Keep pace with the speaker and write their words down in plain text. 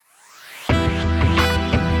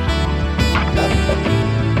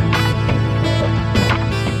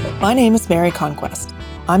My name is Mary Conquest.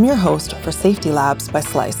 I'm your host for Safety Labs by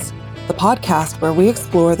Slice, the podcast where we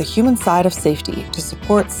explore the human side of safety to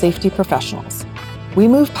support safety professionals. We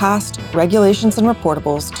move past regulations and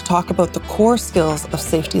reportables to talk about the core skills of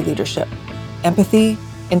safety leadership: empathy,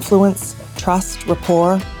 influence, trust,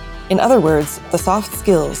 rapport. In other words, the soft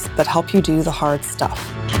skills that help you do the hard stuff.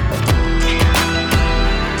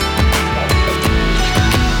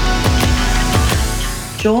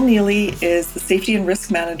 Joel Neely is the Safety and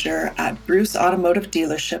Risk Manager at Bruce Automotive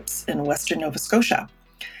Dealerships in Western Nova Scotia.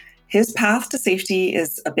 His path to safety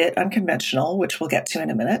is a bit unconventional, which we'll get to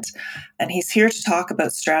in a minute, and he's here to talk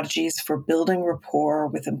about strategies for building rapport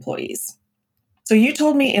with employees. So you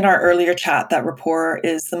told me in our earlier chat that rapport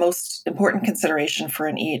is the most important consideration for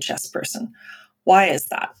an EHS person. Why is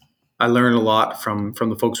that? I learn a lot from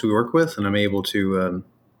the folks we work with, and I'm able to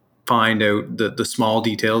find out the small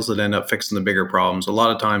details that end up fixing the bigger problems. A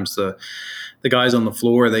lot of times the guys on the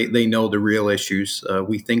floor, they know the real issues.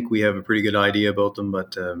 We think we have a pretty good idea about them,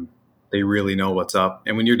 but they really know what's up.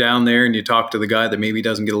 And when you're down there and you talk to the guy that maybe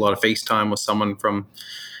doesn't get a lot of face time with someone from,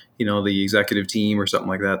 the executive team or something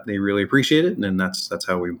like that, they really appreciate it. And then that's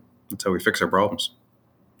how we fix our problems.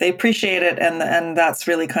 They appreciate it, and that's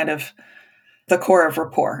really kind of the core of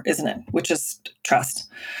rapport, isn't it? Which is trust.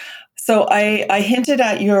 So I hinted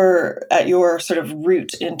at your sort of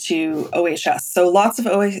route into OHS. So lots of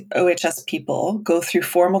OHS people go through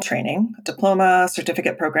formal training, diploma,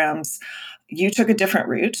 certificate programs. You took a different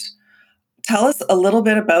route. Tell us a little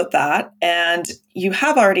bit about that. And you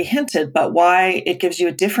have already hinted, but why it gives you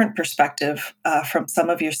a different perspective from some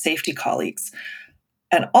of your safety colleagues.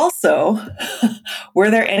 And also, were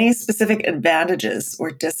there any specific advantages or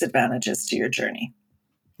disadvantages to your journey?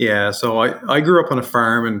 Yeah, so I grew up on a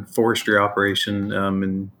farm and forestry operation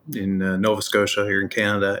in Nova Scotia here in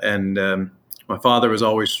Canada, and my father was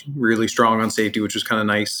always really strong on safety, which was kind of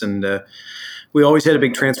nice. And we always had a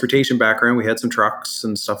big transportation background. We had some trucks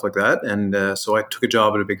and stuff like that, and so I took a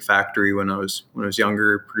job at a big factory when I was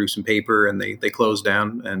younger, producing paper, and they closed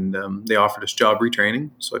down, and they offered us job retraining.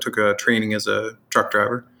 So I took a training as a truck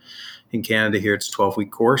driver. In Canada here, it's a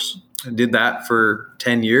 12-week course. I did that for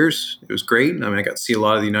 10 years. It was great. I mean, I got to see a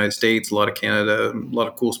lot of the United States, a lot of Canada, a lot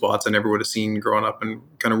of cool spots I never would have seen growing up in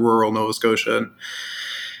kind of rural Nova Scotia. And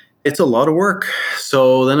it's a lot of work.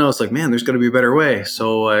 So then I was like, man, there's got to be a better way.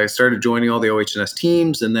 So I started joining all the OHS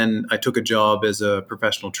teams, and then I took a job as a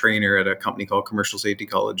professional trainer at a company called Commercial Safety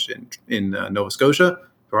College in Nova Scotia,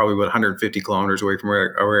 probably about 150 kilometers away from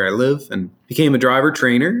where I live, and became a driver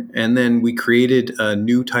trainer. And then we created a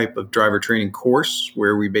new type of driver training course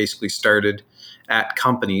where we basically started at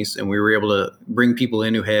companies, and we were able to bring people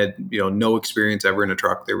in who had, no experience ever in a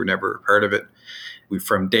truck. They were never a part of it.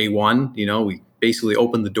 From day one, we basically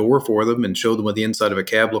opened the door for them and showed them what the inside of a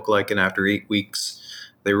cab looked like. And after 8 weeks,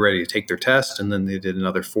 they were ready to take their test. And then they did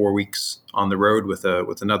another 4 weeks on the road with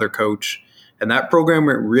another coach. And that program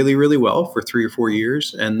went really, really well for 3 or 4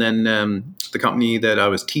 years. And then the company that I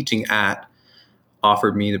was teaching at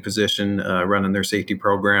offered me the position running their safety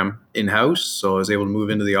program in-house. So I was able to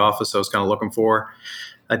move into the office I was kind of looking for.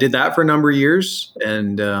 I did that for a number of years,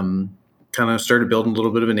 and kind of started building a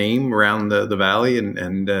little bit of a name around the valley.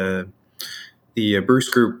 And the Bruce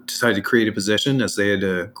Group decided to create a position as they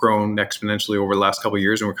had grown exponentially over the last couple of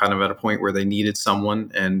years, and we're kind of at a point where they needed someone.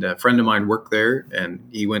 And a friend of mine worked there, and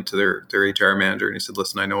he went to their HR manager and he said,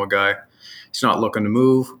 listen, I know a guy. He's not looking to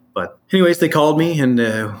move. But anyways, they called me, and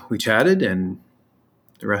we chatted, and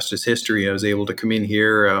the rest is history. I was able to come in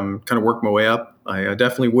here, kind of work my way up. I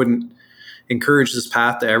definitely wouldn't encourage this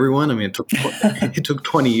path to everyone. I mean, it took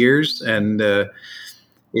 20 years, and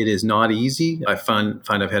it is not easy. I find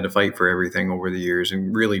I've had to fight for everything over the years,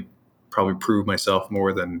 and really probably prove myself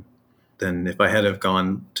more than if I had have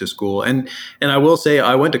gone to school. And I will say,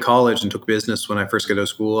 I went to college and took business when I first got out of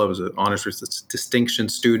school. I was an honors with distinction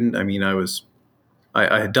student. I mean,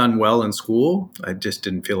 I had done well in school. I just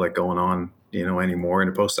didn't feel like going on, anymore in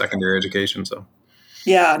a post-secondary education. So.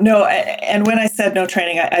 Yeah, no. And when I said no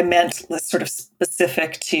training, I meant sort of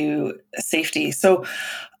specific to safety. So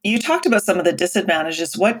you talked about some of the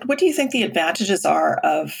disadvantages. What do you think the advantages are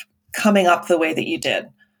of coming up the way that you did?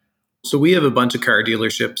 So we have a bunch of car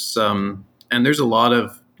dealerships, and there's a lot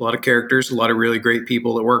of characters, a lot of really great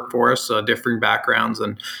people that work for us, differing backgrounds,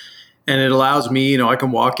 and it allows me, I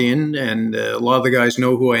can walk in, and a lot of the guys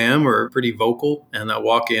know who I am or are pretty vocal, and I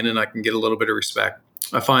walk in and I can get a little bit of respect.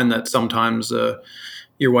 I find that sometimes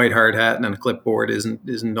your white hard hat and a clipboard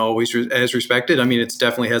isn't always as respected. I mean, it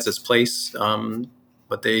definitely has its place,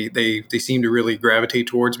 but they seem to really gravitate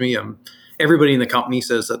towards me. Everybody in the company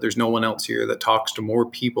says that there's no one else here that talks to more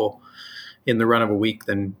people in the run of a week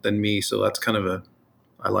than me. So that's kind of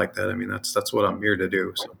I like that. I mean, that's what I'm here to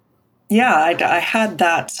do. So. Yeah, I had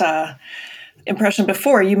that impression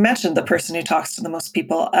before. You mentioned the person who talks to the most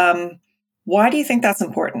people. Why do you think that's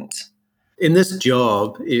important? In this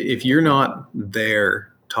job, if you're not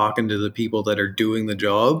there talking to the people that are doing the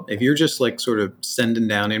job, if you're just like sort of sending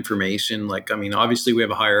down information, like, I mean, obviously we have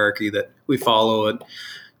a hierarchy that we follow it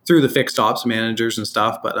through the fixed ops managers and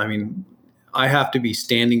stuff, but I mean, I have to be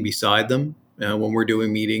standing beside them when we're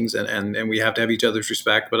doing meetings, and we have to have each other's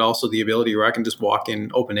respect, but also the ability where I can just walk in,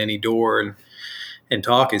 open any door, and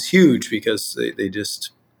talk is huge because they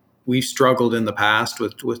just, we've struggled in the past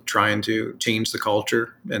with trying to change the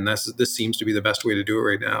culture, and this seems to be the best way to do it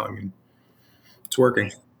right now. I mean, it's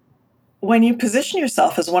working. When you position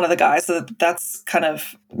yourself as one of the guys, that's kind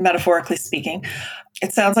of metaphorically speaking,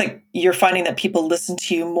 it sounds like you're finding that people listen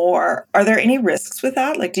to you more. Are there any risks with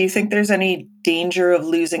that? Like, do you think there's any danger of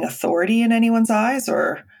losing authority in anyone's eyes,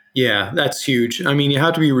 or? Yeah, that's huge. I mean, you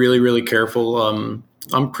have to be really, really careful.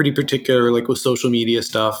 I'm pretty particular, like with social media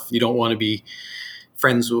stuff. You don't want to be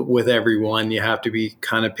friends with everyone. You have to be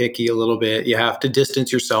kind of picky a little bit. You have to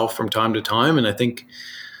distance yourself from time to time. And I think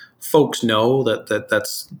folks know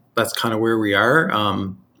that's kind of where we are.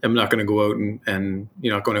 I'm not going to go out and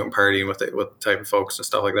going out and partying with the type of folks and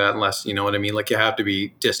stuff like that, unless, you know what I mean? Like, you have to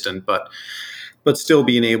be distant, but still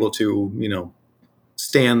being able to,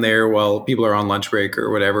 stand there while people are on lunch break or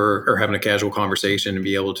whatever, or having a casual conversation, and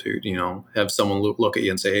be able to, have someone look at you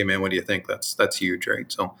and say, "Hey man, what do you think?" That's huge,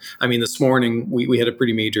 right? So, I mean, this morning we had a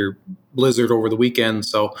pretty major blizzard over the weekend.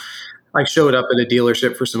 So I showed up at a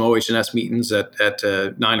dealership for some OH&S meetings at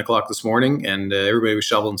 9 o'clock this morning, and everybody was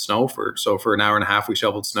shoveling snow for an hour and a half. We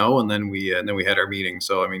shoveled snow, and then we had our meeting.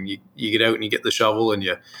 So I mean, you get out and you get the shovel and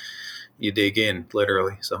you dig in,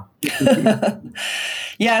 literally. So.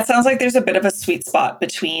 Yeah, it sounds like there's a bit of a sweet spot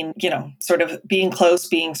between, sort of being close,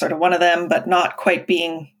 being sort of one of them, but not quite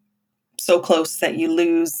being so close that you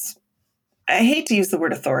lose. I hate to use the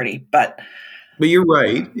word authority, but you're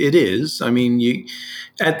right. It is. I mean,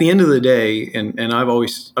 at the end of the day, and I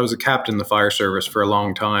was a captain in the fire service for a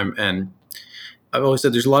long time, and I've always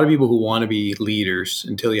said there's a lot of people who want to be leaders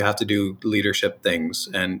until you have to do leadership things,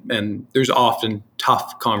 and there's often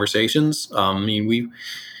tough conversations. I mean, we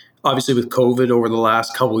obviously with COVID over the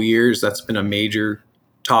last couple of years, that's been a major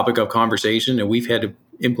topic of conversation, and we've had to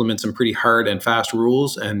implement some pretty hard and fast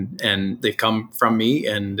rules, and they've come from me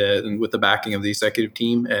and with the backing of the executive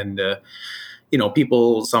team, and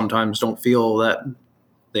people sometimes don't feel that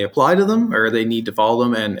they apply to them or they need to follow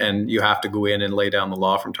them, and you have to go in and lay down the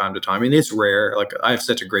law from time to time. I mean, it's rare. Like, I have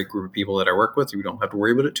such a great group of people that I work with, you don't have to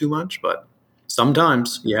worry about it too much, but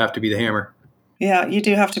sometimes you have to be the hammer. yeah, you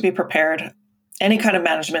do have to be prepared. Any kind of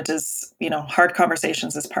management is, hard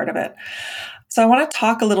conversations is part of it. So I want to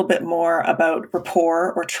talk a little bit more about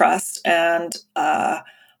rapport or trust, and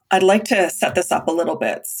I'd like to set this up a little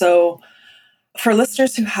bit. So for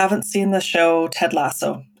listeners who haven't seen the show Ted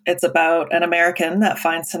Lasso, it's about an American that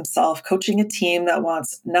finds himself coaching a team that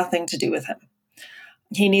wants nothing to do with him.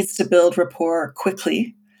 He needs to build rapport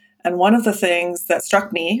quickly. And one of the things that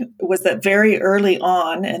struck me was that very early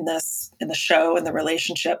on in the show, in the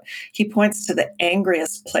relationship, he points to the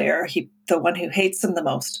angriest player, the one who hates him the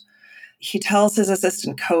most. He tells his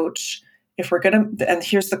assistant coach, and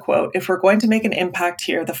here's the quote, "If we're going to make an impact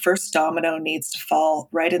here, the first domino needs to fall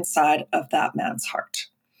right inside of that man's heart."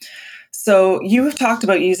 So you have talked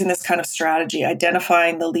about using this kind of strategy,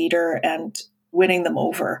 identifying the leader and winning them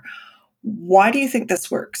over. Why do you think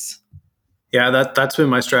this works? Yeah, that's been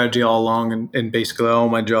my strategy all along, and basically all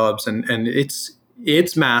my jobs, and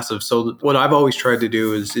it's massive. So what I've always tried to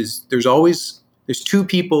do is there's two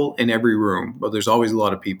people in every room, but there's always a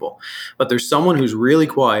lot of people. But there's someone who's really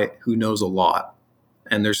quiet who knows a lot,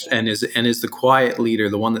 and is the quiet leader,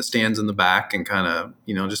 the one that stands in the back and kind of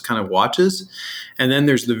just kind of watches. And then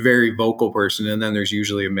there's the very vocal person, and then there's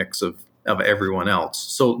usually a mix of everyone else.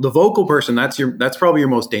 So the vocal person, that's probably your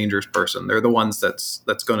most dangerous person. They're the ones that's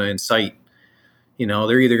going to incite.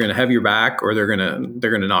 They're either going to have your back or they're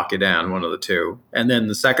going to knock you down, one of the two. And then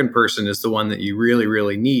the second person is the one that you really,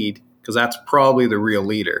 really need, because that's probably the real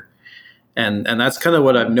leader. And that's kind of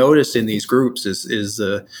what I've noticed in these groups is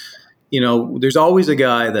there's always a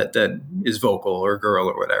guy that is vocal, or girl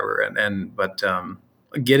or whatever, but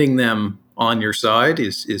getting them on your side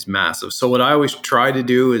is massive. So what I always try to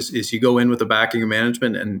do is you go in with the backing of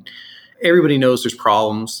management, and everybody knows there's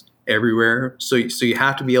problems everywhere. So you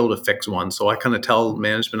have to be able to fix one. So I kind of tell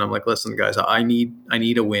management, I'm like, listen, guys, I need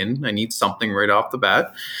a win. I need something right off the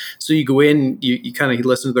bat. So you go in, you kind of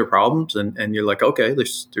listen to their problems, and you're like, okay,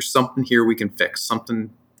 there's something here we can fix,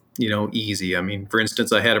 something, easy. I mean, for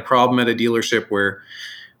instance, I had a problem at a dealership where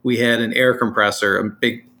we had an air compressor, a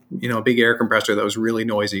big air compressor that was really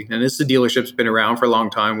noisy. And the dealership's been around for a long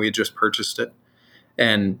time. We had just purchased it.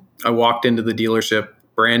 And I walked into the dealership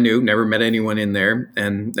brand new, never met anyone in there.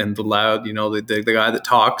 And the loud, the guy that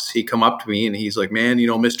talks, he come up to me and he's like, man,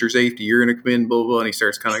 Mr. Safety, you're going to come in, blah, blah, blah. And he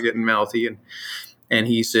starts kind of getting mouthy. And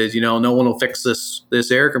he says, no one will fix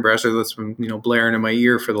this air compressor that's been, blaring in my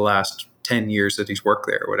ear for the last 10 years that he's worked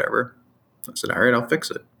there or whatever. I said, all right, I'll fix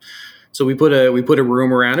it. So we put a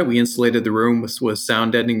room around it. We insulated the room with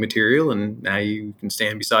sound deadening material, and now you can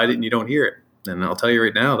stand beside it and you don't hear it. And I'll tell you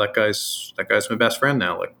right now, that guy's my best friend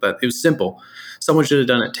now. Like that, it was simple. Someone should have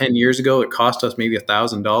done it 10 years ago. It cost us maybe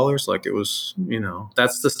 $1,000. Like it was,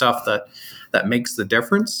 that's the stuff that makes the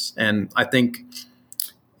difference. And I think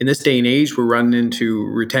in this day and age, we're running into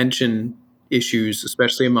retention issues,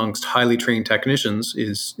 especially amongst highly trained technicians,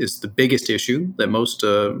 is the biggest issue that most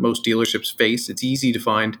dealerships face. It's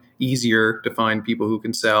easier to find people who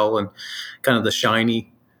can sell and kind of the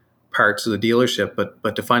shiny parts of the dealership,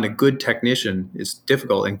 but to find a good technician is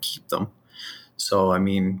difficult and keep them. So I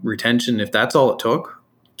mean, retention, if that's all it took,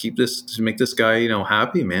 to make this guy,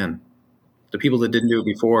 happy, man. The people that didn't do it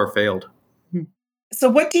before failed. So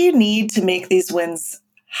what do you need to make these wins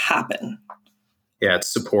happen? Yeah, it's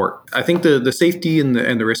support. I think the safety and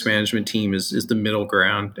the risk management team is the middle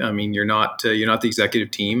ground. I mean, you're not the executive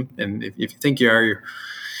team, and if you think you are,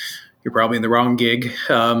 you're probably in the wrong gig.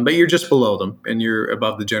 But you're just below them, and you're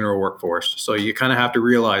above the general workforce. So you kind of have to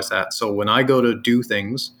realize that. So when I go to do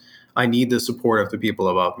things, I need the support of the people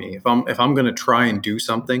above me. If I'm going to try and do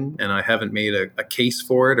something, and I haven't made a case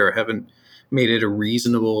for it, or haven't made it a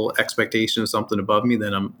reasonable expectation of something above me,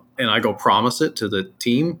 and I go promise it to the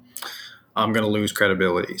team, I'm going to lose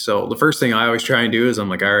credibility. So the first thing I always try and do is I'm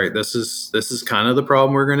like, all right, this is kind of the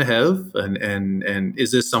problem we're going to have. And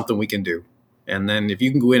is this something we can do? And then if you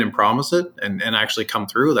can go in and promise it and actually come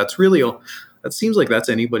through, that seems like that's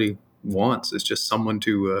anybody wants. It's just someone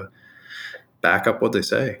to back up what they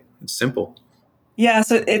say. It's simple. Yeah.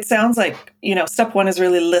 So it sounds like, step one is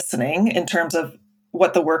really listening in terms of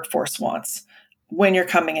what the workforce wants when you're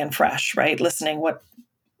coming in fresh, right? Listening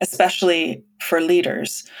especially for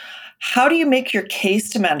leaders. How do you make your case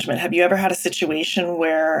to management? Have you ever had a situation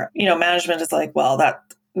where, management is like, well, that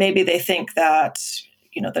maybe they think that,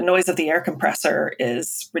 the noise of the air compressor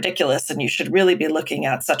is ridiculous and you should really be looking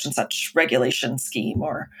at such and such regulation scheme?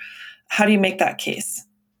 Or how do you make that case?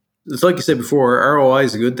 It's like you said before, ROI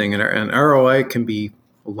is a good thing, and ROI can be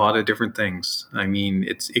a lot of different things. I mean,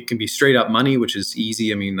 it can be straight up money, which is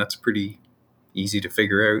easy. I mean, that's pretty easy to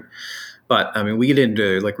figure out. But I mean, we get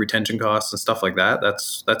into like retention costs and stuff like that.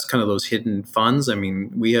 That's kind of those hidden funds. I mean,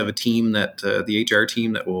 we have a team the HR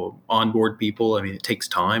team that will onboard people. I mean, it takes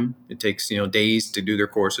time. It takes days to do their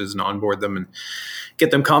courses and onboard them and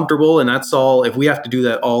get them comfortable. And that's all. If we have to do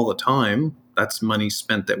that all the time, that's money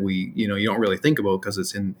spent that we you don't really think about because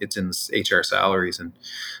it's in HR salaries. And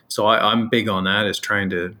so I'm big on that. Is trying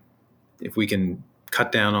to, if we can cut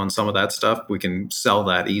down on some of that stuff, we can sell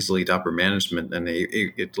that easily to upper management, and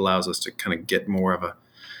it allows us to kind of get more of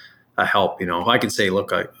a help. If I can say,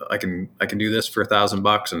 look, I can do this for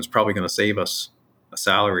 $1,000 and it's probably going to save us a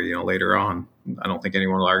salary, later on. I don't think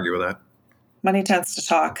anyone will argue with that. Money tends to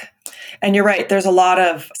talk. And you're right. There's a lot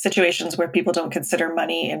of situations where people don't consider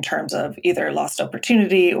money in terms of either lost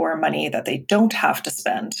opportunity or money that they don't have to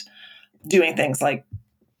spend doing things like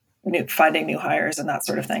finding new hires and that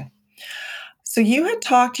sort of thing. So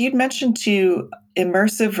you'd mentioned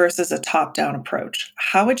immersive versus a top-down approach.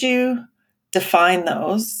 How would you define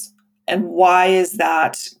those? And why is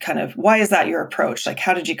that your approach? Like,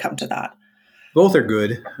 how did you come to that? Both are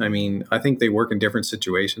good. I mean, I think they work in different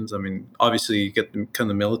situations. I mean, obviously you get kind of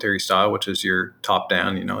the military style, which is your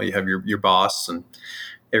top-down, you have your boss and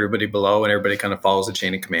everybody below, and everybody kind of follows the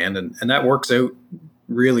chain of command. And that works out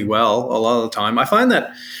really well a lot of the time. I find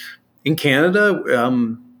that in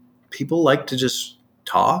Canada, people like to just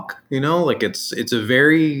talk, like it's a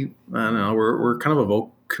very, I don't know, we're kind of a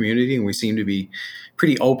vocal community, and we seem to be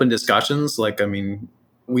pretty open discussions. Like, I mean,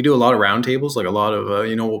 we do a lot of roundtables, like a lot of,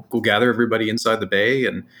 we'll gather everybody inside the bay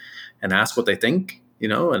and ask what they think,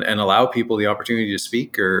 and allow people the opportunity to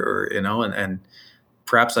speak or and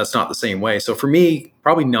perhaps that's not the same way. So for me,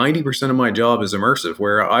 probably 90% of my job is immersive,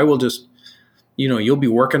 where I will just, you'll be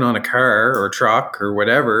working on a car or a truck or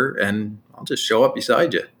whatever, and I'll just show up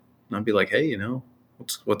beside you. And I'd be like, hey,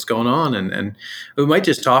 what's going on? And we might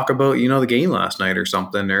just talk about, the game last night or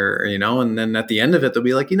something, or and then at the end of it, they'll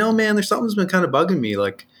be like, man, there's something's been kind of bugging me.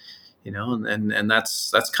 Like, and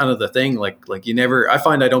that's kind of the thing. Like I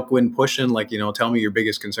find I don't go in pushing, like, tell me your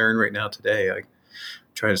biggest concern right now today. I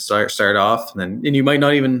try to start off, and you might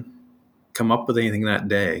not even come up with anything that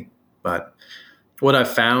day. But what I've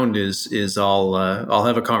found is I'll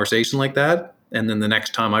have a conversation like that, and then the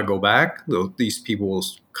next time I go back, these people will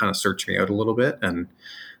kind of search me out a little bit, and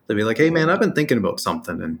they'll be like, "Hey, man, I've been thinking about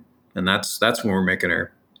something," and that's when we're making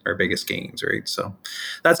our biggest gains, right? So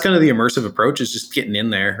that's kind of the immersive approach, is just getting in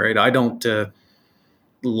there, right? I don't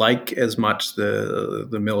like as much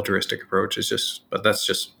the militaristic approach. Is just, but that's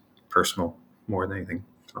just personal more than anything.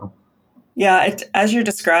 So. Yeah, as you're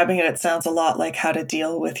describing it, it sounds a lot like how to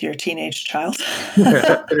deal with your teenage child.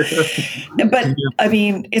 But I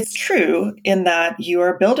mean, it's true in that you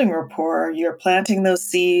are building rapport, you're planting those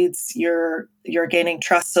seeds, you're gaining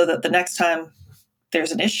trust so that the next time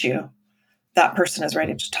there's an issue, that person is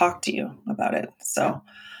ready to talk to you about it. So,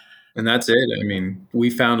 And that's it. I mean, we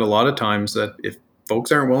found a lot of times that if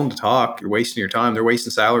folks aren't willing to talk, you're wasting your time. They're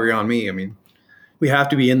wasting salary on me. I mean, we have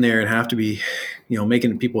to be in there and have to be,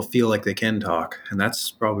 making people feel like they can talk. And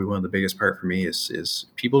that's probably one of the biggest part for me is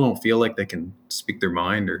people don't feel like they can speak their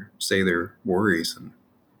mind or say their worries, and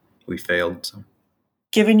we failed. So.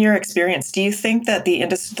 given your experience, do you think that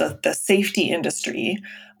the safety industry,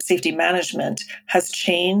 safety management, has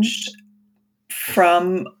changed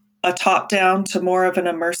from a top down to more of an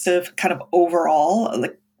immersive kind of overall?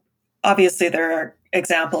 Like, obviously, there are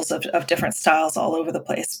examples of different styles all over the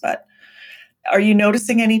place, but are you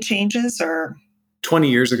noticing any changes or?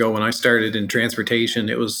 20 years ago when I started in transportation,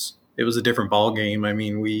 it was a different ball game. I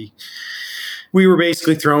mean, we were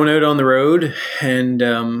basically thrown out on the road, and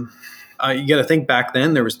you got to think back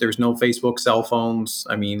then there was no Facebook, cell phones.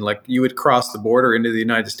 I mean, like, you would cross the border into the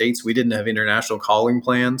United States. We didn't have international calling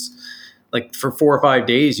plans. Like, for 4 or 5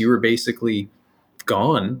 days, you were basically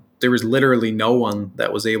gone. There was literally no one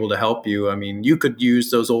that was able to help you. I mean, you could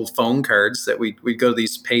use those old phone cards that we'd go to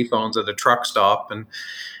these pay phones at a truck stop, and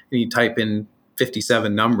you type in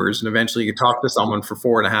 57 numbers, and eventually you could talk to someone for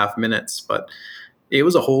 4.5 minutes. But it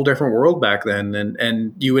was a whole different world back then.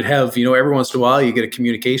 And you would have, every once in a while you get a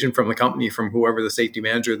communication from the company, from whoever the safety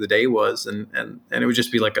manager of the day was. And it would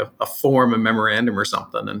just be like a form, a memorandum or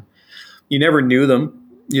something. And you never knew them.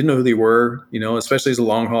 You didn't know who they were, especially as a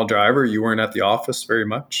long haul driver. You weren't at the office very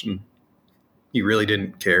much, and you really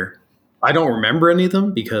didn't care. I don't remember any of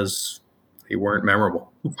them because they weren't memorable.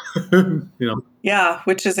 Yeah,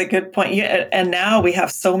 which is a good point. Yeah, and now we have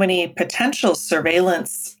so many potential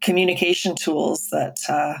surveillance communication tools that.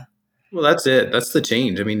 Well, that's it. That's the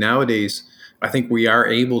change. I mean, nowadays, I think we are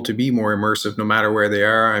able to be more immersive no matter where they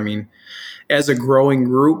are. I mean, as a growing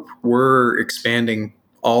group, we're expanding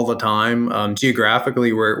all the time.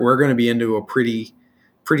 Geographically, we're going to be into a pretty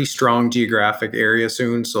strong geographic area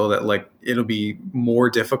soon, so that, like, it'll be more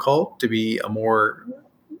difficult to be a more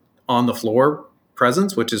on the floor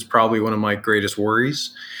presence, which is probably one of my greatest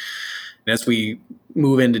worries. And as we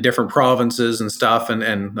move into different provinces and stuff,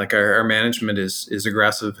 and like, our management is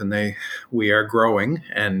aggressive, and we are growing,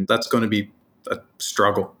 and that's going to be a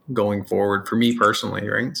struggle going forward for me personally,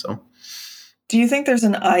 right? So. Do you think there's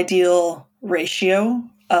an ideal ratio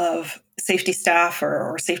of safety staff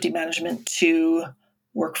or safety management to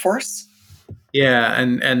workforce? Yeah,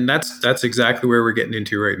 and that's exactly where we're getting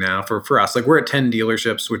into right now for us. Like, we're at 10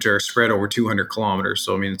 dealerships, which are spread over 200 kilometers.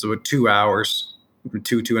 So I mean, it's about 2 hours,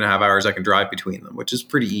 2.5 hours I can drive between them, which is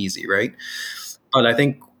pretty easy, right? But I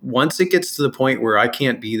think once it gets to the point where I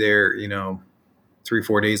can't be there,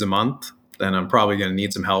 3-4 days a month, then I'm probably going to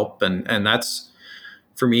need some help, and that's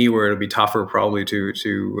for me where it'll be tougher probably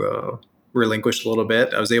to relinquish a little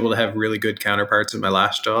bit. I was able to have really good counterparts in my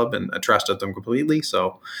last job, and I trusted them completely.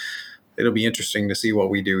 So it'll be interesting to see what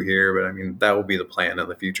we do here. But I mean, that will be the plan in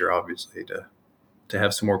the future, obviously, to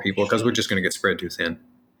have some more people, because we're just going to get spread too thin.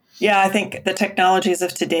 Yeah, I think the technologies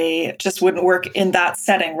of today just wouldn't work in that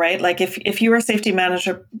setting, right? Like, if you were safety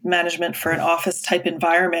management for an office type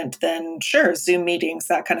environment, then sure, Zoom meetings,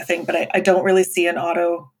 that kind of thing. But I don't really see an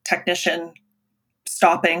auto technician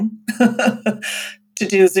stopping to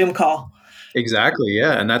do a Zoom call. Exactly.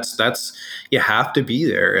 Yeah. And that's you have to be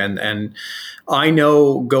there. And I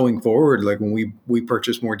know going forward, like, when we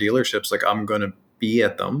purchase more dealerships, like, I'm going to be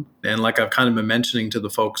at them. And like, I've kind of been mentioning to the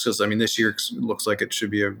folks, because I mean, this year looks like it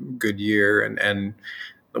should be a good year. And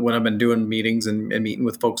when I've been doing meetings and meeting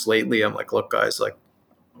with folks lately, I'm like, look, guys, like,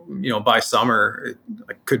 by summer,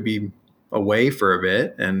 I could be away for a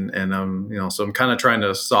bit. And so I'm kind of trying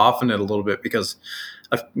to soften it a little bit, because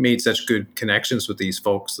I've made such good connections with these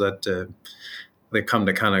folks that they come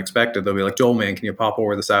to kind of expect it. They'll be like, Joel, man, can you pop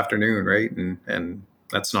over this afternoon? Right. And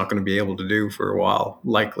that's not going to be able to do for a while,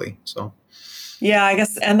 likely. So. Yeah, I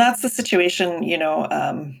guess, and that's the situation,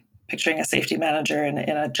 picturing a safety manager in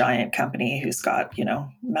a giant company who's got,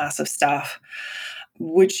 massive staff.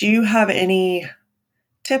 Would you have any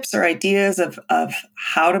tips or ideas of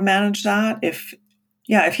how to manage that? If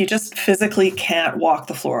you just physically can't walk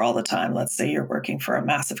the floor all the time, let's say you're working for a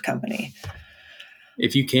massive company.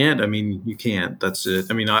 If you can't, I mean, you can't. That's it.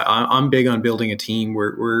 I mean, I'm big on building a team.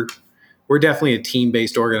 We're definitely a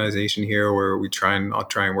team-based organization here where I'll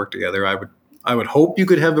try and work together. I would hope you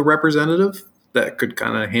could have a representative that could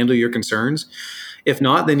kind of handle your concerns. If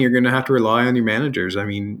not, then you're going to have to rely on your managers. I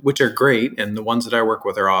mean, which are great, and the ones that I work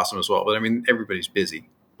with are awesome as well. But I mean, everybody's busy.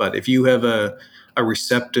 But if you have a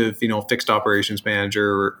receptive, fixed operations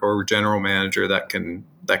manager or general manager that can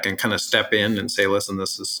kind of step in and say, listen,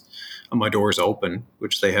 this is my door's open,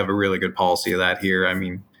 which they have a really good policy of that here. I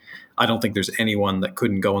mean, I don't think there's anyone that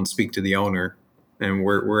couldn't go and speak to the owner. And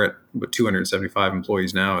we're at 275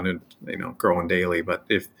 employees now, and growing daily. But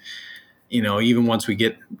if even once we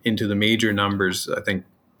get into the major numbers, I think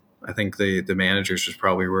the managers is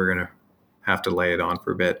probably we're going to have to lay it on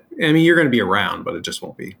for a bit. I mean, you're going to be around, but it just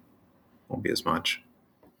won't be as much.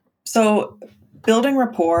 So building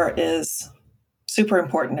rapport is super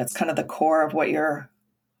important. It's kind of the core of what you're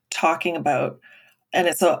talking about. And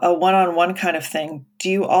it's a one-on-one kind of thing. Do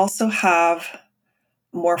you also have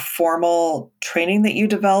more formal training that you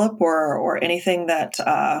develop or anything that,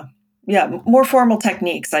 more formal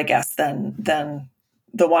techniques, I guess, than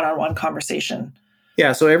the one-on-one conversation?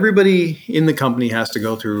 Yeah. So everybody in the company has to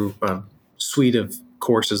go through a suite of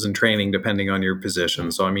courses and training depending on your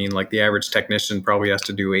position. So, I mean, like the average technician probably has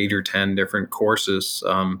to do 8 or 10 different courses.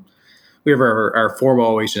 We have our formal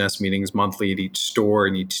OH&S meetings monthly at each store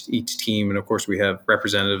and each team, and of course we have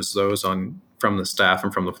representatives of those from the staff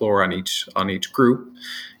and from the floor on each group.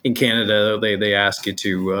 In Canada, they ask you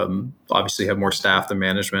to obviously have more staff than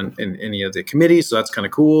management in any of the committees, so that's kind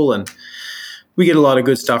of cool, and we get a lot of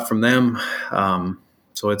good stuff from them.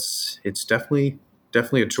 So it's definitely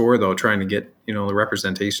a chore though, trying to get the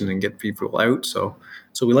representation and get people out. So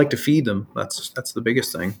we like to feed them. That's the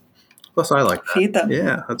biggest thing. Plus, I like that. Feed them.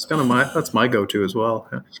 Yeah, that's my go-to as well.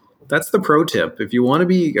 Yeah. That's the pro tip. If you want to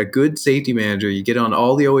be a good safety manager, you get on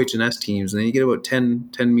all the OH&S teams, and then you get about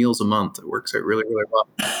 10 meals a month. It works out really, really well.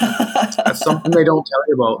 That's something they don't tell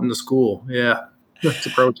you about in the school. Yeah, that's a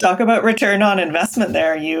pro tip. Talk about return on investment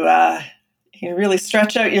there. You really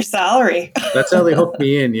stretch out your salary. That's how they hook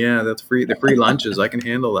me in. Yeah, that's free. The free lunches, I can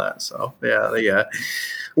handle that. So yeah,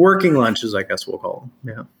 working lunches, I guess we'll call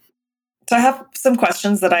them. Yeah. So I have some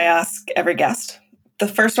questions that I ask every guest. The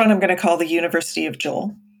first one I'm going to call the University of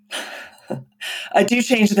Joel. I do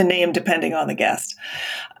change the name depending on the guest.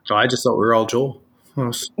 So I just thought we were all Joel.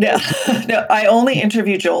 Yeah, no, I only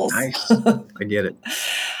interview Joels. Nice. I get it.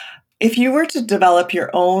 If you were to develop your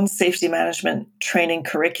own safety management training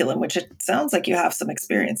curriculum, which it sounds like you have some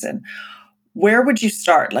experience in, where would you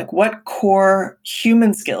start? Like, what core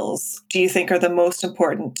human skills do you think are the most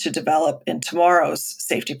important to develop in tomorrow's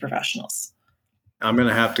safety professionals? I'm going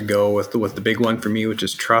to have to go with the big one for me, which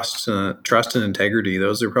is trust and integrity.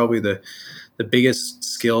 Those are probably the biggest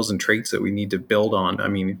skills and traits that we need to build on. I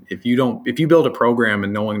mean, if you build a program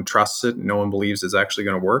and no one trusts it, and no one believes it's actually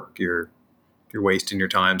going to work, you're wasting your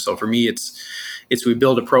time. So for me, it's we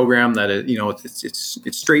build a program that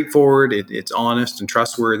it's straightforward, it's honest and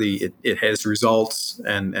trustworthy, it has results,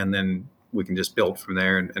 and then we can just build from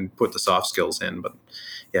there and put the soft skills in. But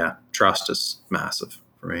yeah, trust is massive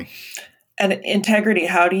for me. And integrity,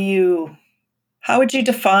 how would you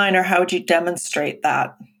define or how would you demonstrate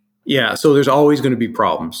that? Yeah, so there's always going to be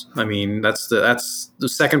problems. I mean, that's the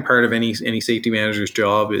second part of any safety manager's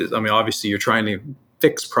job is, I mean, obviously you're trying to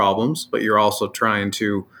fix problems, but you're also trying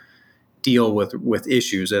to deal with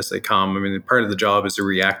issues as they come. I mean, part of the job is a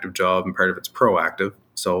reactive job and part of it's proactive.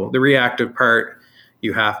 So the reactive part,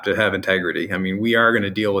 you have to have integrity. I mean, we are going to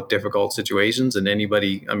deal with difficult situations, and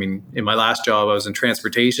anybody, I mean, in my last job, I was in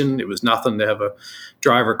transportation. It was nothing to have a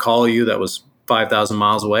driver call you that was 5,000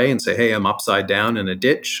 miles away and say, hey, I'm upside down in a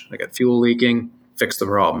ditch. I got fuel leaking, fix the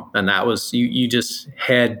problem. And that was, you just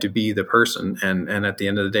had to be the person. And at the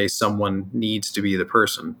end of the day, someone needs to be the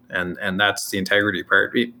person. And that's the integrity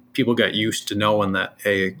part. People got used to knowing that,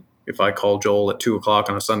 hey, if I call Joel at 2:00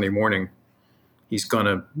 on a Sunday morning, he's going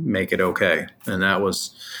to make it okay. And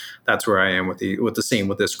that's where I am with the same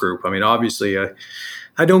with this group. I mean, obviously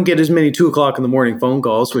I don't get as many 2:00 in the morning phone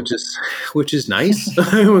calls, which is nice.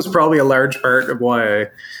 It was probably a large part of why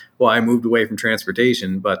I moved away from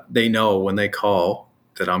transportation, but they know when they call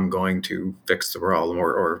that I'm going to fix the problem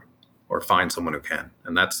or find someone who can.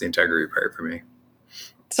 And that's the integrity part for me.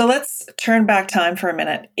 So let's turn back time for a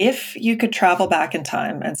minute. If you could travel back in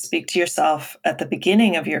time and speak to yourself at the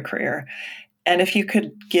beginning of your career, and if you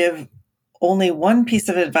could give only one piece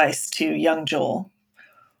of advice to young Joel,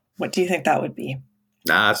 what do you think that would be?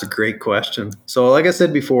 That's a great question. So, like I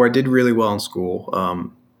said before, I did really well in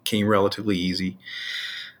school. Came relatively easy.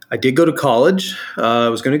 I did go to college. I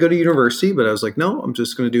was going to go to university, but I was like, no, I'm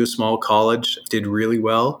just going to do a small college. Did really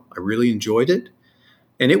well. I really enjoyed it.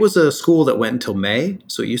 And it was a school that went until May.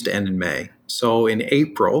 So it used to end in May. So in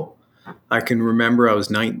April, I can remember I was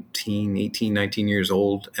 19 years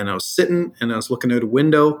old, and I was sitting and I was looking out a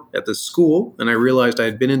window at the school, and I realized I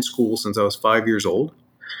had been in school since I was 5 years old.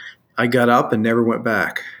 I got up and never went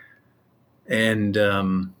back. And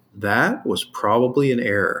that was probably an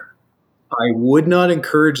error. I would not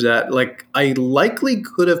encourage that. Like, I likely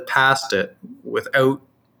could have passed it without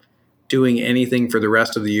doing anything for the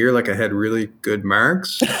rest of the year. Like, I had really good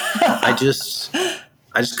marks. I just,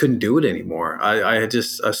 I just couldn't do it anymore. I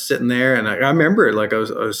was sitting there, and I remember it. Like, I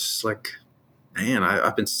was like, man,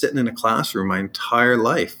 I've been sitting in a classroom my entire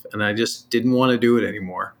life, and I just didn't want to do it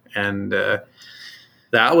anymore. And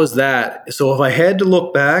that was that. So if I had to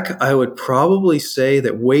look back, I would probably say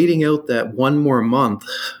that waiting out that one more month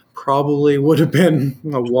probably would have been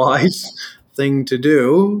a wise thing to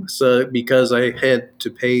do. So because I had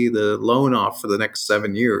to pay the loan off for the next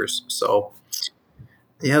 7 years. So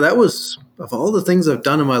yeah, that was, of all the things I've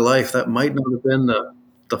done in my life, that might not have been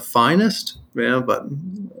the finest. Yeah, but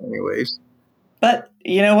anyways. But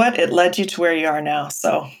you know what? It led you to where you are now.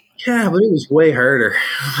 So Yeah, but it was way harder.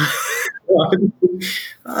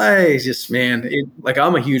 I just, man, like,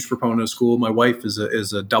 I'm a huge proponent of school. My wife is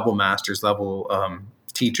a double master's level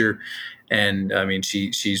teacher, and I mean,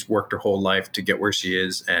 she's worked her whole life to get where she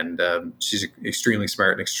is, and she's extremely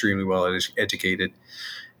smart and extremely well educated,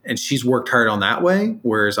 and she's worked hard on that way,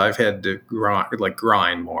 whereas I've had to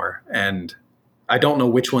grind more, and I don't know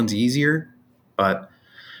which one's easier, but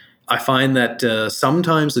I find that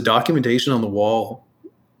sometimes the documentation on the wall,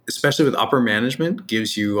 especially with upper management,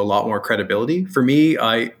 gives you a lot more credibility. For me,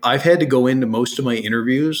 I've had to go into most of my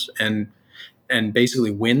interviews and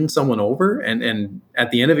basically win someone over, and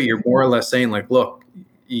at the end of it, you're more or less saying, like, look,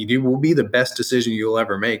 it will be the best decision you'll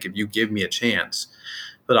ever make if you give me a chance.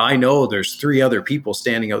 But I know there's three other people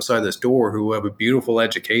standing outside this door who have a beautiful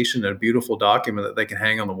education and a beautiful document that they can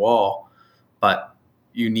hang on the wall, but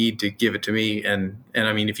you need to give it to me. And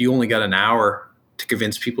I mean, if you only got an hour to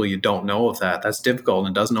convince people you don't know of that, that's difficult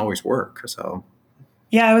and it doesn't always work. So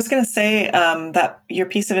yeah, I was going to say that your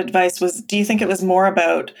piece of advice was, do you think it was more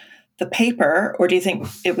about the paper, or do you think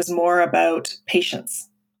it was more about patience?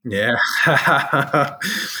 yeah.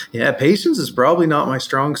 Yeah, patience is probably not my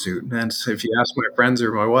strong suit. And if you ask my friends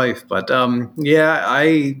or my wife, but yeah,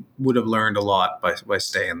 I would have learned a lot by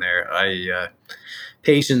staying there.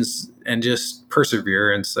 Patience and just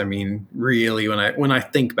perseverance. I mean, really, when I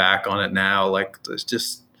think back on it now, like, it's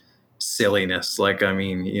just silliness. Like, I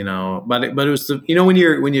mean, but it was when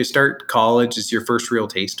you start college, it's your first real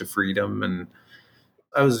taste of freedom. And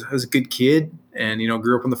I was a good kid, and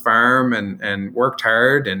grew up on the farm and worked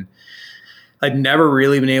hard, and I'd never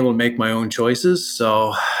really been able to make my own choices.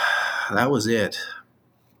 So that was it.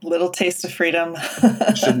 Little taste of freedom.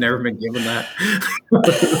 Should have never been given that.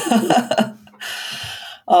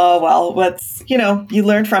 Oh, well, you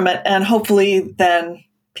learn from it. And hopefully then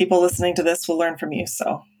people listening to this will learn from you.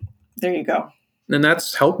 So there you go. And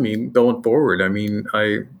that's helped me going forward. I mean,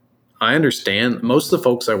 I understand most of the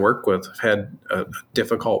folks I work with have had a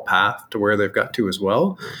difficult path to where they've got to as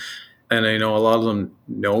well. And I know a lot of them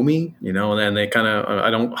know me, and they kind of, I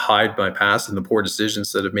don't hide my past and the poor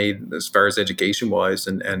decisions that I've made as far as education wise.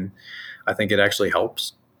 And I think it actually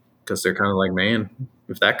helps because they're kind of like, man,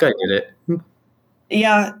 if that guy did it.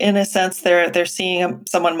 Yeah, in a sense, they're seeing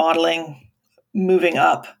someone modeling moving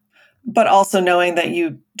up, but also knowing that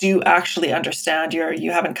you do actually understand.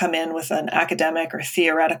 You haven't come in with an academic or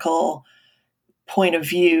theoretical point of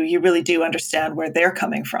view. You really do understand where they're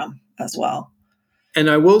coming from as well. And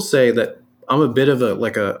I will say that I'm a bit of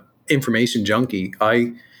a information junkie.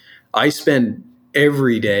 I spend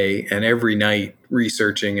every day and every night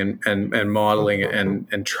researching and modeling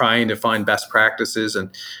and trying to find best practices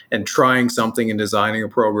and trying something and designing a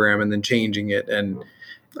program and then changing it. And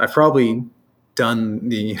I've probably done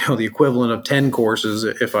the equivalent of 10 courses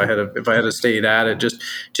if I had stayed at it,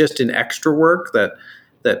 just in extra work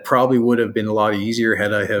that probably would have been a lot easier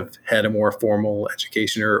had I have had a more formal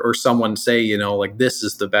education or someone say, like, this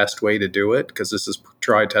is the best way to do it because this is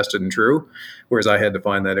tried, tested, and true. Whereas I had to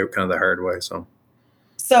find that out kind of the hard way. So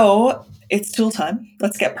it's tool time.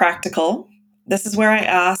 Let's get practical. This is where I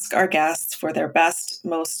ask our guests for their best,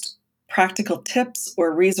 most practical tips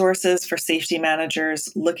or resources for safety managers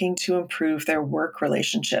looking to improve their work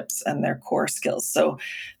relationships and their core skills. So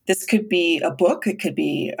this could be a book, it could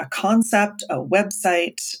be a concept, a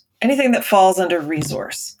website, anything that falls under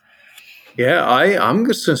resource. Yeah, I'm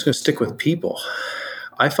just going to stick with people.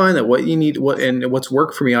 I find that what you need, what's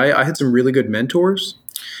worked for me, I had some really good mentors.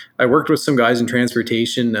 I worked with some guys in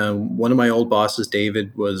transportation. One of my old bosses,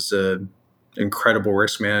 David, was an incredible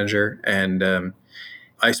risk manager, and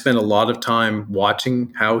I spent a lot of time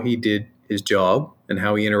watching how he did his job and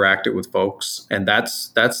how he interacted with folks. And that's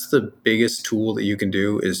the biggest tool that you can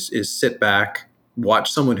do is sit back,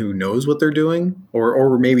 watch someone who knows what they're doing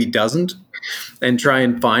or maybe doesn't, and try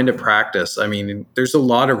and find a practice. I mean, there's a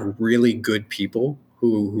lot of really good people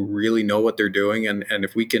who really know what they're doing, and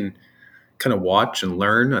if we can kind of watch and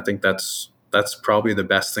learn, I think that's probably the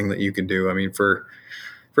best thing that you can do. I mean, for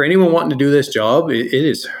anyone wanting to do this job, it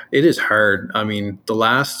is hard. I mean, the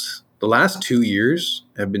last 2 years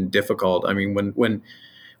have been difficult. I mean, when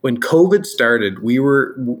COVID started,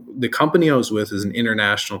 the company I was with is an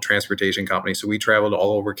international transportation company, so we traveled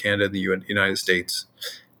all over Canada, the United States,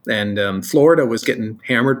 and Florida was getting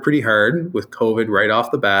hammered pretty hard with COVID right off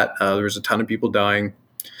the bat. There was a ton of people dying.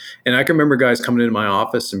 And I can remember guys coming into my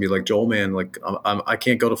office and be like, Joel, man, like I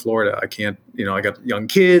can't go to Florida. I can't, I got young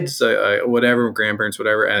kids, whatever, grandparents,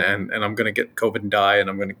 whatever, and I'm going to get COVID and die, and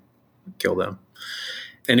I'm going to kill them.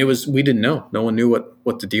 And we didn't know. No one knew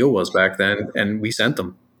what the deal was back then, and we sent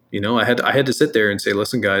them. I had to sit there and say,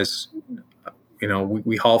 listen, guys,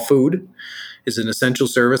 we haul food. It's an essential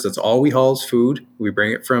service. That's all we haul is food. We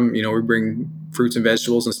bring it from, we bring fruits and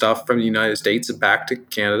vegetables and stuff from the United States and back to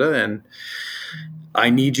Canada, and I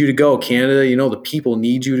need you to go. Canada, the people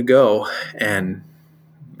need you to go. And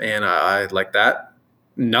man, I like that.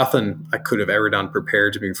 Nothing I could have ever done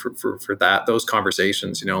prepared to me for that, those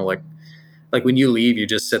conversations, like when you leave, you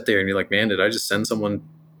just sit there and you're like, man, did I just send someone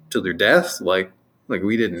to their death? Like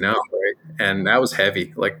we didn't know. Right. And that was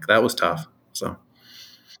heavy. Like that was tough. So,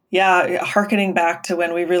 Yeah, hearkening back to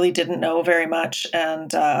when we really didn't know very much,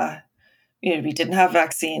 and we didn't have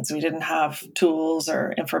vaccines, we didn't have tools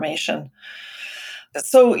or information.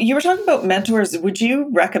 So you were talking about mentors. Would you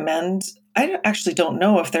recommend? Actually don't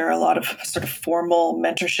know if there are a lot of sort of formal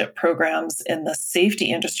mentorship programs in the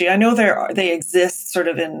safety industry. I know they exist sort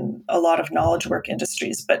of in a lot of knowledge work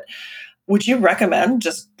industries, but would you recommend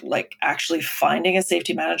just like actually finding a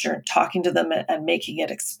safety manager and talking to them and making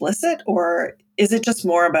it explicit, or is it just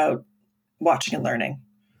more about watching and learning?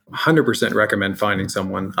 100% recommend finding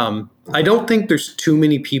someone. I don't think there's too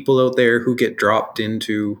many people out there who get dropped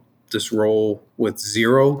into this role with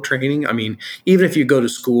zero training. I mean, even if you go to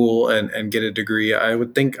school and get a degree, I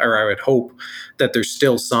would think, or I would hope that there's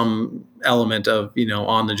still some element of,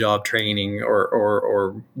 on the job training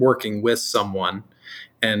or working with someone.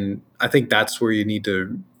 And I think that's where you need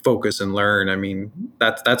to focus and learn. I mean,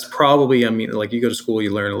 that's probably, I mean, like you go to school,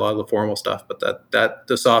 you learn a lot of the formal stuff, but that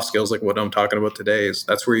the soft skills, like what I'm talking about today,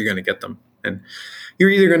 that's where you're going to get them. And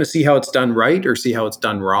you're either going to see how it's done right or see how it's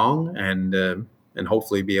done wrong, and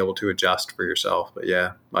hopefully be able to adjust for yourself. But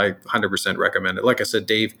yeah, I 100% recommend it. Like I said,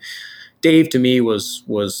 Dave to me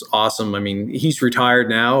was awesome. I mean, he's retired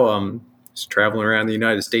now. He's traveling around the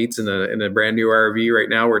United States in a brand new RV right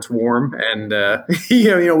now where it's warm, and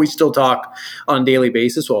we still talk on a daily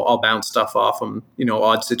basis. Well, I'll bounce stuff off him,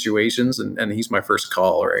 odd situations, and he's my first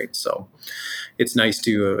call, right? So it's nice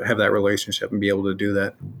to have that relationship and be able to do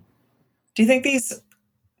that. Do you think these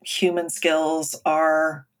human skills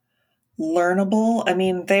are learnable? I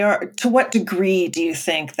mean, they are. To what degree do you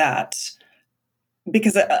think that?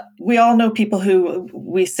 Because we all know people who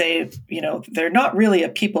we say, they're not really a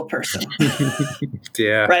people person,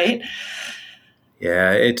 Yeah. right?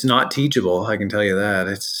 Yeah, it's not teachable. I can tell you that.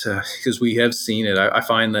 It's because we have seen it. I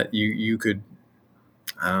find that you could.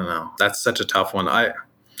 I don't know. That's such a tough one. I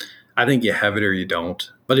think you have it or you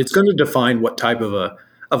don't. But it's going to define what type of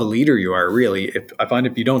a leader you are. Really, if I find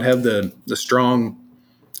if you don't have the strong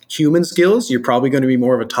human skills, you're probably going to be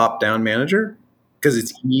more of a top down manager, because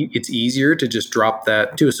it's easier to just drop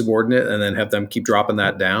that to a subordinate and then have them keep dropping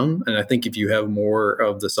that down. And I think if you have more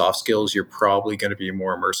of the soft skills, you're probably going to be a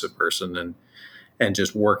more immersive person and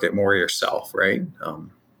just work it more yourself, right?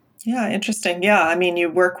 Yeah, interesting. Yeah, I mean, you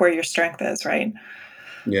work where your strength is, right?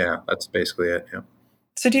 Yeah, that's basically it. Yeah.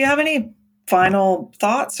 So, do you have any final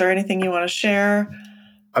thoughts or anything you want to share?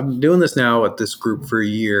 I'm doing this now at this group for a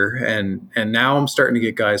year, and now I'm starting to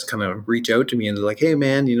get guys kind of reach out to me and they're like, "Hey,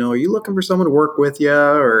 man, are you looking for someone to work with you,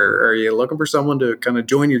 or are you looking for someone to kind of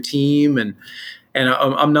join your team?" And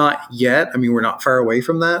I'm not yet. I mean, we're not far away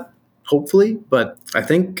from that, hopefully. But I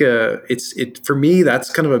think it for me. That's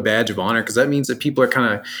kind of a badge of honor, because that means that people are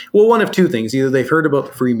kind of, well, one of two things: either they've heard about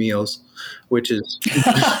the free meals, which is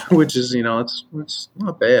it's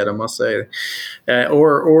not bad, I must say,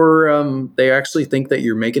 or they actually think that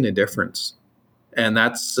you're making a difference. And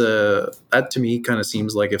that to me kind of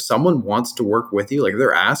seems like if someone wants to work with you, like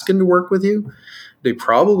they're asking to work with you, they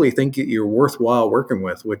probably think that you're worthwhile working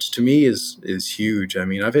with, which to me is huge. I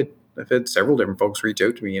mean, I've had several different folks reach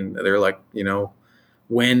out to me and they're like,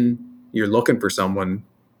 when you're looking for someone,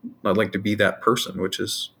 I'd like to be that person, which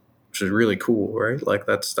is really cool, right? Like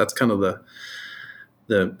that's kind of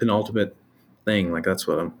the penultimate thing. Like that's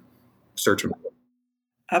what I'm searching for.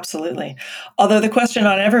 Absolutely. Although the question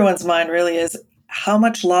on everyone's mind really is how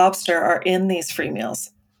much lobster are in these free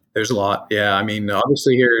meals? There's a lot. Yeah. I mean,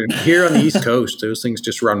 obviously here on the East Coast, those things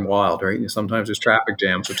just run wild, right? And sometimes there's traffic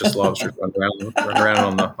jams with just lobsters run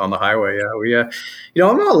around on the highway. Yeah.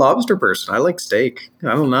 I'm not a lobster person. I like steak.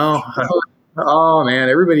 I don't know. Oh man,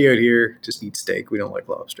 everybody out here just eats steak. We don't like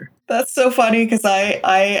lobster. That's so funny because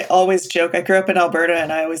I always joke. I grew up in Alberta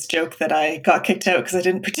and I always joke that I got kicked out because I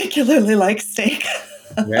didn't particularly like steak.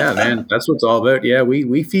 Yeah, man, that's what it's all about. Yeah,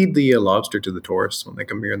 we feed the lobster to the tourists when they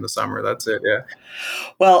come here in the summer. That's it. Yeah.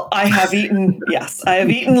 Well, I have eaten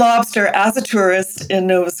lobster as a tourist in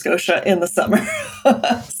Nova Scotia in the summer.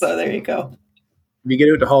 So there you go. If you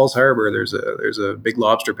get out to Halls Harbor, there's a big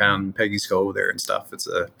lobster pound in Peggy's Cove there and stuff. It's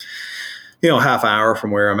a half hour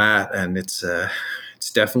from where I'm at, and it's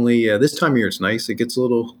definitely this time of year. It's nice. It gets a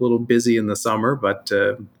little busy in the summer, but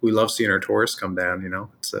we love seeing our tourists come down.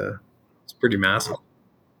 It's pretty massive.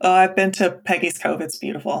 Oh, I've been to Peggy's Cove. It's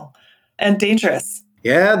beautiful and dangerous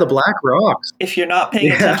Yeah, the black rocks. if you're not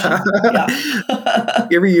paying attention. Yeah.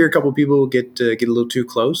 Every year, a couple of people get a little too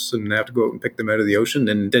close and have to go out and pick them out of the ocean.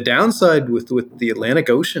 And the downside with the Atlantic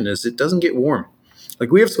Ocean is it doesn't get warm.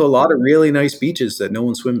 Like we have a lot of really nice beaches that no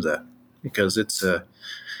one swims at because it's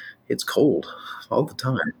cold all the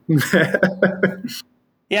time.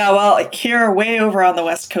 Yeah, well, here way over on the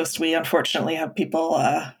West Coast, we unfortunately have people,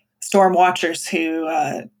 storm watchers who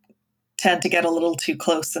tend to get a little too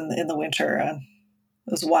close in the winter,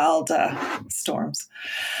 those wild storms.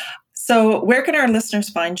 So where can our listeners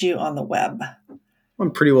find you on the web?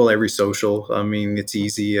 I'm pretty well every social. I mean, it's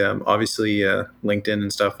easy. Obviously, LinkedIn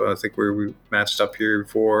and stuff. I think we matched up here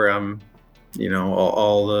before. All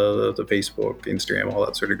the Facebook, Instagram, all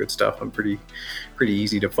that sort of good stuff. I'm pretty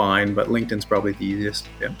easy to find, but LinkedIn's probably the easiest.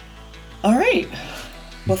 Yeah. All right.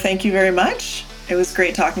 Well, thank you very much. It was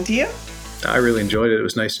great talking to you. I really enjoyed it. It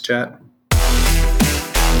was nice to chat.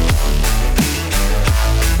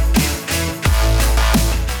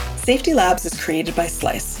 Safety Labs is created by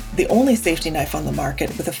Slice, the only safety knife on the market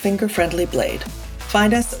with a finger-friendly blade.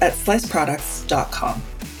 Find us at sliceproducts.com.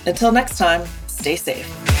 Until next time, stay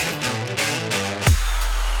safe.